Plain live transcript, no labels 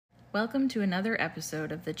Welcome to another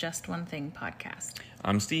episode of the Just One Thing podcast.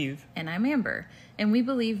 I'm Steve. And I'm Amber, and we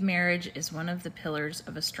believe marriage is one of the pillars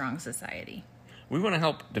of a strong society. We want to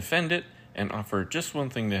help defend it and offer just one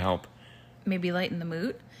thing to help. Maybe lighten the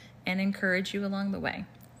mood and encourage you along the way.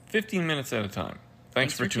 15 minutes at a time.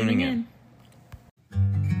 Thanks for tuning in.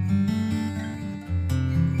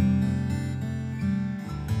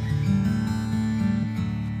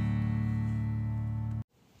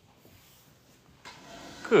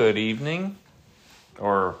 Good evening,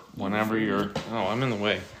 or whenever you're... Oh, I'm in the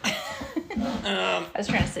way. I was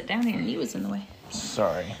trying to sit down here and he was in the way.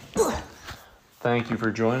 Sorry. Thank you for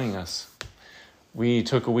joining us. We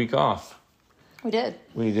took a week off. We did.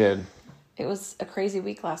 We did. It was a crazy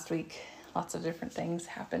week last week. Lots of different things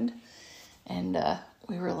happened. And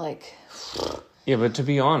we were like... Yeah, but to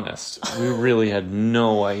be honest, we really had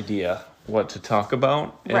no idea what to talk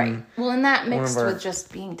about. Right. Well, and that mixed with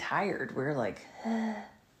just being tired. We were like...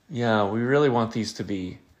 Yeah, we really want these to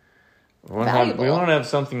be... We want to have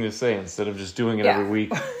something to say instead of just doing it every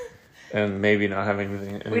week and maybe not having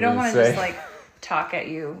anything to say. We don't want to just, talk at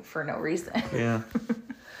you for no reason. Yeah.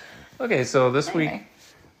 Okay, so this week,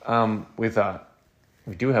 we thought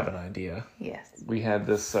we do have an idea. Yes. We had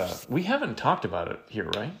this... we haven't talked about it here,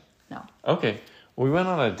 right? No. Okay. We went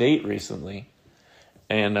on a date recently,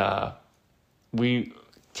 and we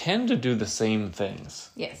tend to do the same things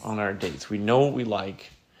on our dates. We know what we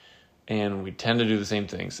like, and we tend to do the same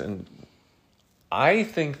things. And I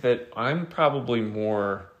think that I'm probably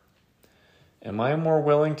more... Am I more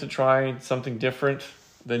willing to try something different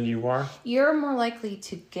than you are? You're more likely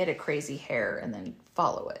to get a crazy hair and then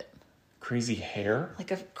follow it. Crazy hair?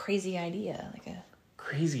 Like a crazy idea.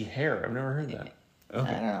 Crazy hair? I've never heard that. Okay.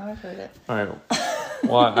 I don't know. I've heard it. All right.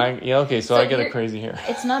 Well, so I get a crazy hair.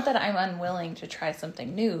 It's not that I'm unwilling to try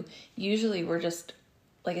something new. Usually we're just,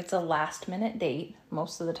 it's a last minute date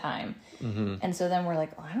most of the time. Mm-hmm. And so then we're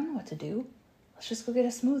like, I don't know what to do. Let's just go get a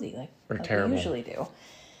smoothie like we usually do.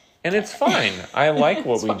 And it's fine. I like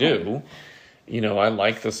what we do. You know, I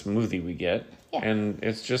like the smoothie we get. Yeah. And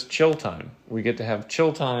it's just chill time. We get to have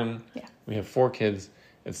chill time. Yeah. We have 4 kids.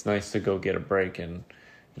 It's nice to go get a break and,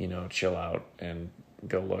 chill out and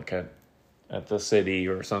go look at the city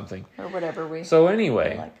or something. Or whatever we So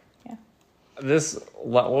anyway, like. Yeah. This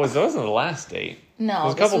wasn't the last date. No. It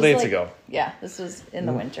was a couple dates ago. Yeah, this was in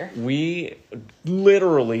the winter. We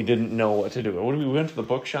literally didn't know what to do. We went to the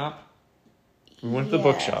bookshop. We went to the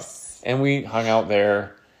bookshop, and we hung out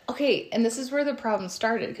there. Okay, and this is where the problem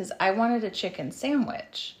started, because I wanted a chicken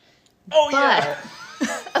sandwich. Oh, yeah!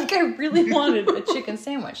 I really wanted a chicken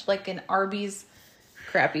sandwich, like an Arby's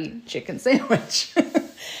crappy chicken sandwich.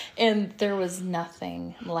 And there was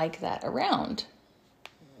nothing like that around.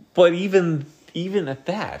 But even at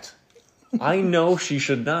that, I know she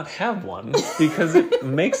should not have one, because it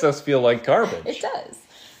makes us feel like garbage. It does.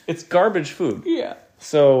 It's garbage food. Yeah.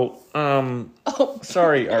 So,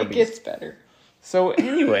 sorry, Arby's. It gets better. So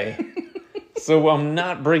anyway, I'm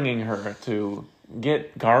not bringing her to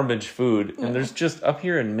get garbage food. And there's just, up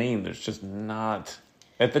here in Maine, there's just not,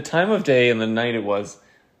 at the time of day and the night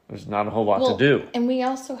there's not a whole lot to do. And we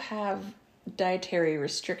also have dietary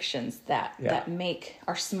restrictions that make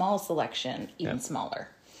our small selection even smaller.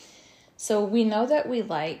 So we know that we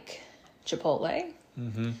like Chipotle.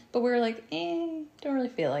 Mm-hmm. But we're like, don't really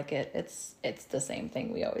feel like it. It's the same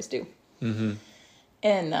thing we always do. Mm-hmm.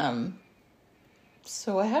 And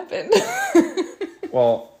so what happened?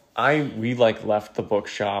 Well, we left the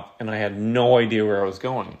bookshop, and I had no idea where I was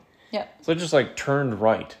going. Yeah. So I just turned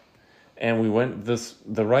right, and we went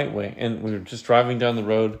the right way, and we were just driving down the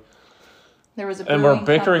road. There was and we're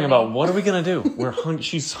bickering about what are we gonna do.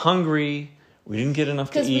 She's hungry. We didn't get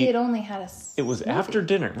enough to eat. Because we had only had a smoothie. It was after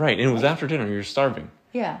dinner. Right, and it was after dinner. You're starving.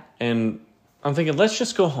 Yeah. And I'm thinking, let's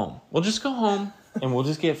just go home. We'll just go home, and we'll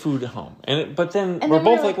just get food at home. But then we're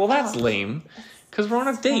both like, well, that's lame, because we're on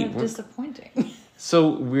a date. Kind of disappointing. So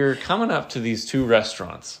we're coming up to these 2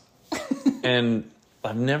 restaurants, and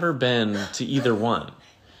I've never been to either one.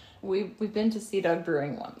 We've been to Sea Dog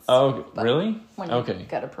Brewing once. Oh, really? When you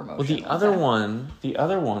got a promotion. Well, the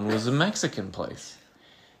other one was a Mexican place.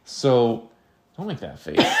 So... Don't make that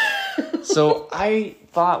face. So I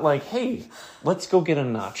thought, hey, let's go get a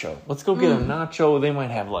nacho. Let's go get a nacho. They might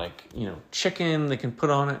have, chicken they can put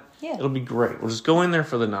on it. Yeah. It'll be great. We'll just go in there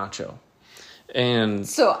for the nacho. And...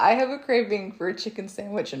 So I have a craving for a chicken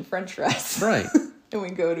sandwich and french fries. Right. And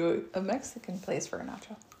we go to a Mexican place for a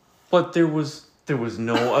nacho. But there was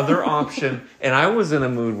no other option. And I was in a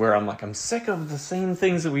mood where I'm sick of the same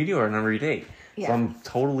things that we do on every date. Yeah. So I'm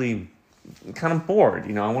totally kind of bored.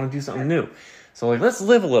 I want to do something new. So like, let's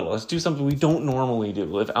live a little. Let's do something we don't normally do.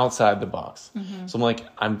 Live outside the box. Mm-hmm. So I'm like,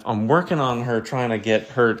 I'm working on her, trying to get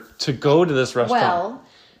her to go to this restaurant. Well,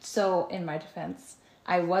 so in my defense,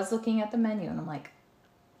 I was looking at the menu and I'm like,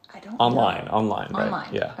 I don't know. Online, right?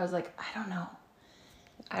 Yeah. I was like, I don't know.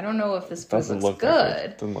 I don't know if this food looks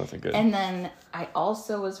good. Doesn't look that good. And then I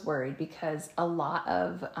also was worried because a lot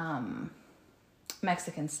of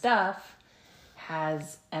Mexican stuff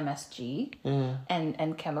has MSG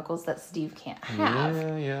and chemicals that Steve can't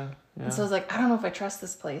have. Yeah. And so I was like, I don't know if I trust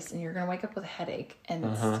this place, and you're going to wake up with a headache, and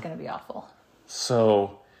it's going to be awful.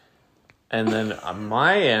 So, and then on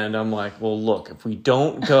my end, I'm like, well, look, if we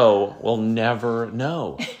don't go, we'll never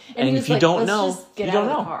know. and if you don't know, you don't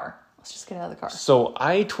know. Let's just get out of the car. So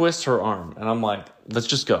I twist her arm, and I'm like, let's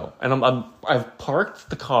just go. And I've parked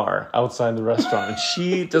the car outside the restaurant, and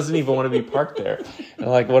she doesn't even want to be parked there. And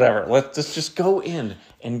I'm like, whatever, let's just go in,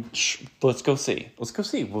 and let's go see. Let's go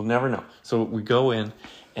see. We'll never know. So we go in,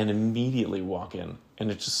 and immediately walk in, and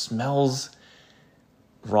it just smells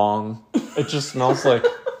wrong. It just smells like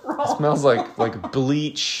it smells like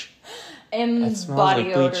bleach and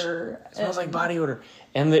body odor. It smells like body odor.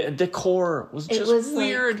 And the decor was just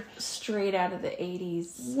weird. Like straight out of the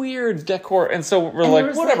 80s. Weird decor. And so we're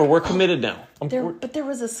like, whatever, we're committed now. But there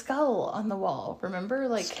was a skull on the wall, remember?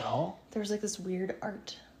 Like skull? There was like this weird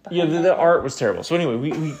art. Yeah, the art was terrible. So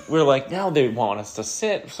anyway, we're like, now they want us to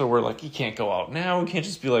sit. So we're like, you can't go out now. We can't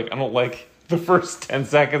just be like, I don't like the first 10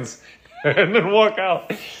 seconds and then walk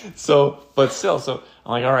out. So I'm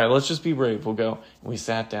like, all right, let's just be brave. We'll go. And we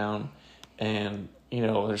sat down and,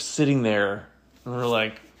 they're sitting there. And we're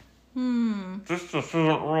like, this just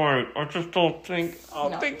isn't right. I just don't think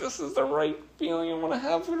this is the right feeling I want to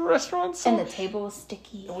have in a restaurant. So, and the table was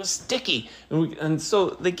sticky. It was sticky. And so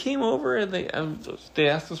they came over and they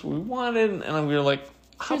asked us what we wanted. And we were like,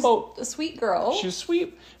 how about a sweet girl? She was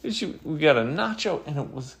sweet. We got a nacho,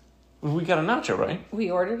 and we got a nacho, right? We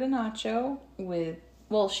ordered a nacho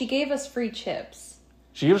she gave us free chips.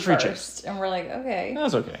 She gave us free chips. And we're like, okay.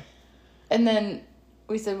 That's okay. And then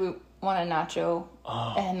we said we want a nacho.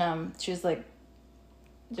 Oh. And she was like,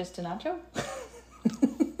 just a nacho?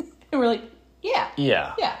 And we're like,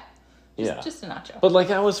 yeah. Just a nacho. But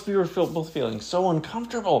we were both feeling so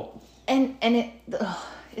uncomfortable. And it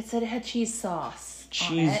said it had cheese sauce.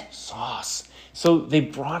 Cheese sauce. So they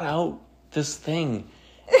brought out this thing.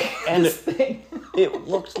 And it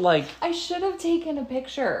looked like... I should have taken a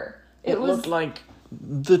picture. It looked like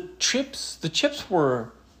the chips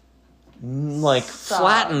were like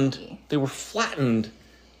flattened. They were flattened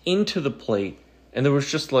into the plate. And there was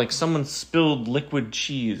just like someone spilled liquid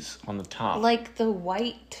cheese on the top. Like the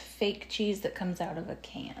white fake cheese that comes out of a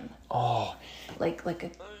can. Oh. Like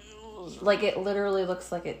it literally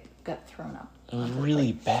looks like it got thrown up. It was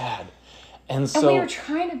really bad. And we were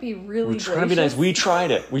trying to be really gracious. Trying to be nice. We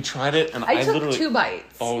tried it. And I took 2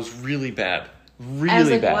 bites. Oh, it was really bad. Really I was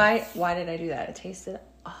like, bad. Why did I do that? It tasted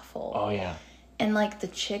awful. Oh, yeah. And the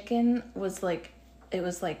chicken was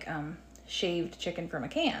shaved chicken from a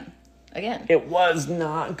can. Again. It was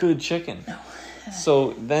not good chicken. No.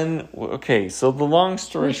 So then, so the long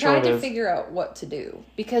story short is... We tried to figure out what to do.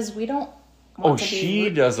 Because we don't want to be... she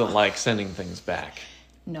doesn't like sending things back.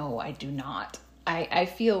 No, I do not. I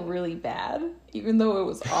feel really bad, even though it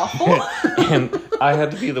was awful. And I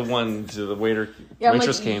had to be the one to the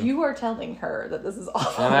waitress came. You are telling her that this is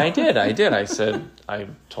awful. And I did. I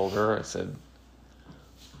told her,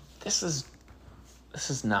 this is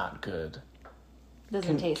not good.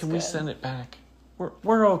 Doesn't taste good. Can we send it back?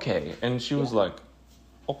 We're okay. And she was like,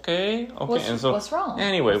 okay. What's wrong?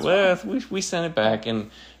 Anyway, we sent it back,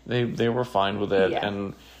 and they were fine with it,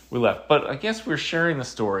 and we left. But I guess we're sharing the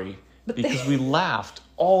story because we laughed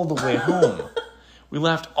all the way home.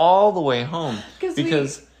 Because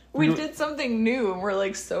we did something new, and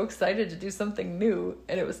we're so excited to do something new,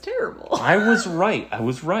 and it was terrible. I was right.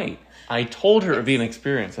 I told her it'd be an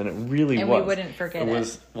experience, and it really was. And we wouldn't forget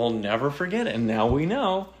it. We'll never forget it. And now we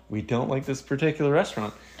know we don't like this particular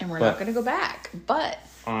restaurant. And we're not going to go back. But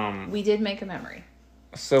we did make a memory.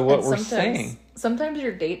 So what we're saying... Sometimes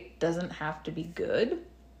your date doesn't have to be good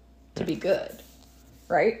to be good.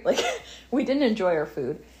 Right? We didn't enjoy our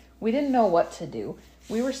food. We didn't know what to do.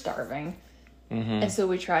 We were starving. Mm-hmm. And so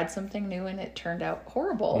we tried something new, and it turned out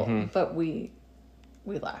horrible. Mm-hmm. But we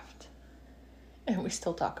laughed. And we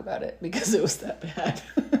still talk about it because it was that bad.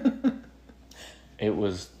 It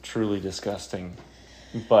was truly disgusting.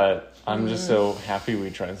 But I'm just so happy we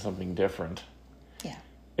tried something different. Yeah.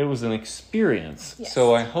 It was an experience. Yes.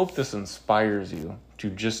 So I hope this inspires you to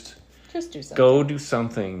just do something. Go do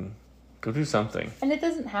something. And it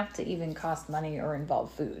doesn't have to even cost money or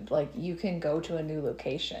involve food. You can go to a new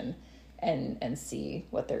location and see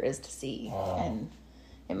what there is to see. Oh. And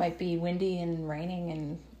it might be windy and raining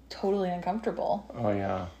and totally uncomfortable. Oh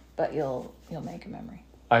yeah. But you'll make a memory.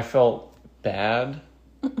 I felt bad,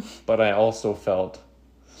 but I also felt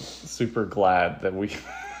super glad that we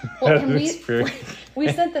had an experience.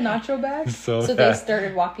 We sent the nacho back, so they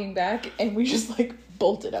started walking back, and we just like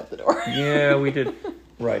bolted out the door. Yeah, we did.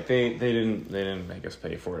 Right, they didn't make us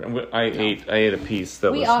pay for it. And I ate a piece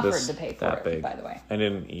that we offered to pay for it. Big. By the way, I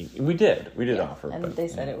didn't eat. We did offer, and but, they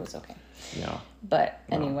said it was okay. Yeah, but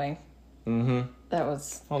anyway, that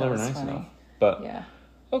was they were nice funny. Enough. But yeah,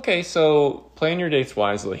 okay. So plan your dates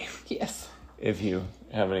wisely. Yes. If you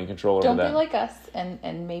have any control over that, don't be like us,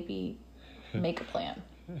 and maybe make a plan.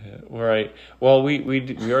 Right. Well,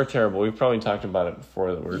 we are terrible. We've probably talked about it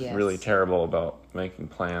before that we're really terrible about making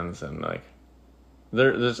plans and like.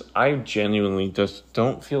 I genuinely just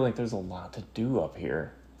don't feel like there's a lot to do up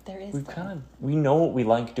here. There is. We know what we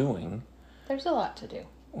like doing. There's a lot to do.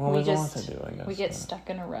 Well, there's a lot to do, I guess. We get stuck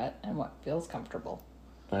in a rut and what feels comfortable.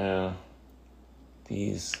 Yeah.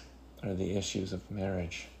 These are the issues of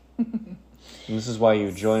marriage. And this is why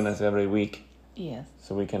you join us every week. Yes.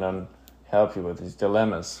 So we can help you with these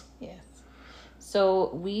dilemmas. Yes. So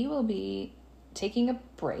we will be taking a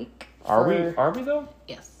break. Are we though?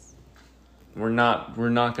 Yes. We're not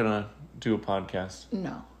gonna do a podcast.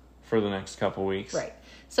 No. For the next couple weeks. Right.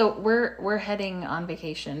 So we're heading on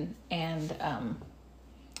vacation, and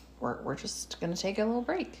we're just gonna take a little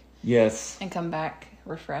break. Yes. And come back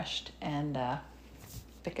refreshed and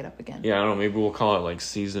pick it up again. Yeah, I don't know. Maybe we'll call it like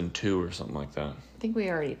season 2 or something like that. I think we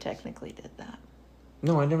already technically did that.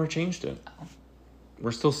 No, I never changed it. Oh.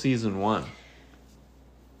 We're still season 1.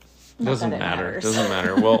 Doesn't matter. Doesn't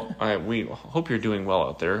matter. Well, we hope you're doing well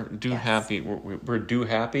out there. Happy. We're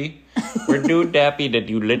happy. We're dappy that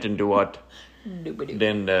you listen to what.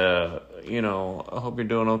 Then I hope you're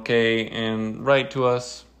doing okay. And write to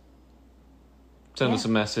us. Send us a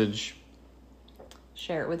message.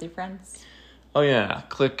 Share it with your friends. Oh yeah,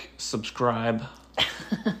 click subscribe.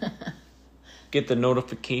 Get the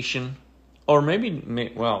notification. Or maybe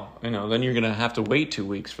then you're gonna have to wait 2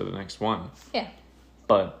 weeks for the next one. Yeah.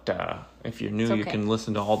 But if you're new, you can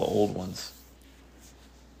listen to all the old ones.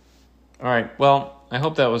 All right. Well, I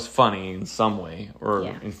hope that was funny in some way or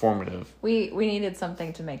informative. We needed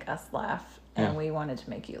something to make us laugh, and we wanted to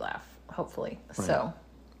make you laugh, hopefully. Right. So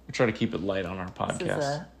we try to keep it light on our podcast. This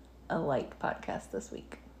is a light podcast this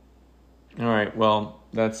week. All right. Well,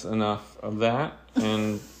 that's enough of that,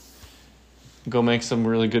 and go make some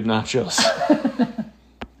really good nachos.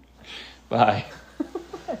 Bye.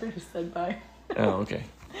 I already said bye. Oh, okay.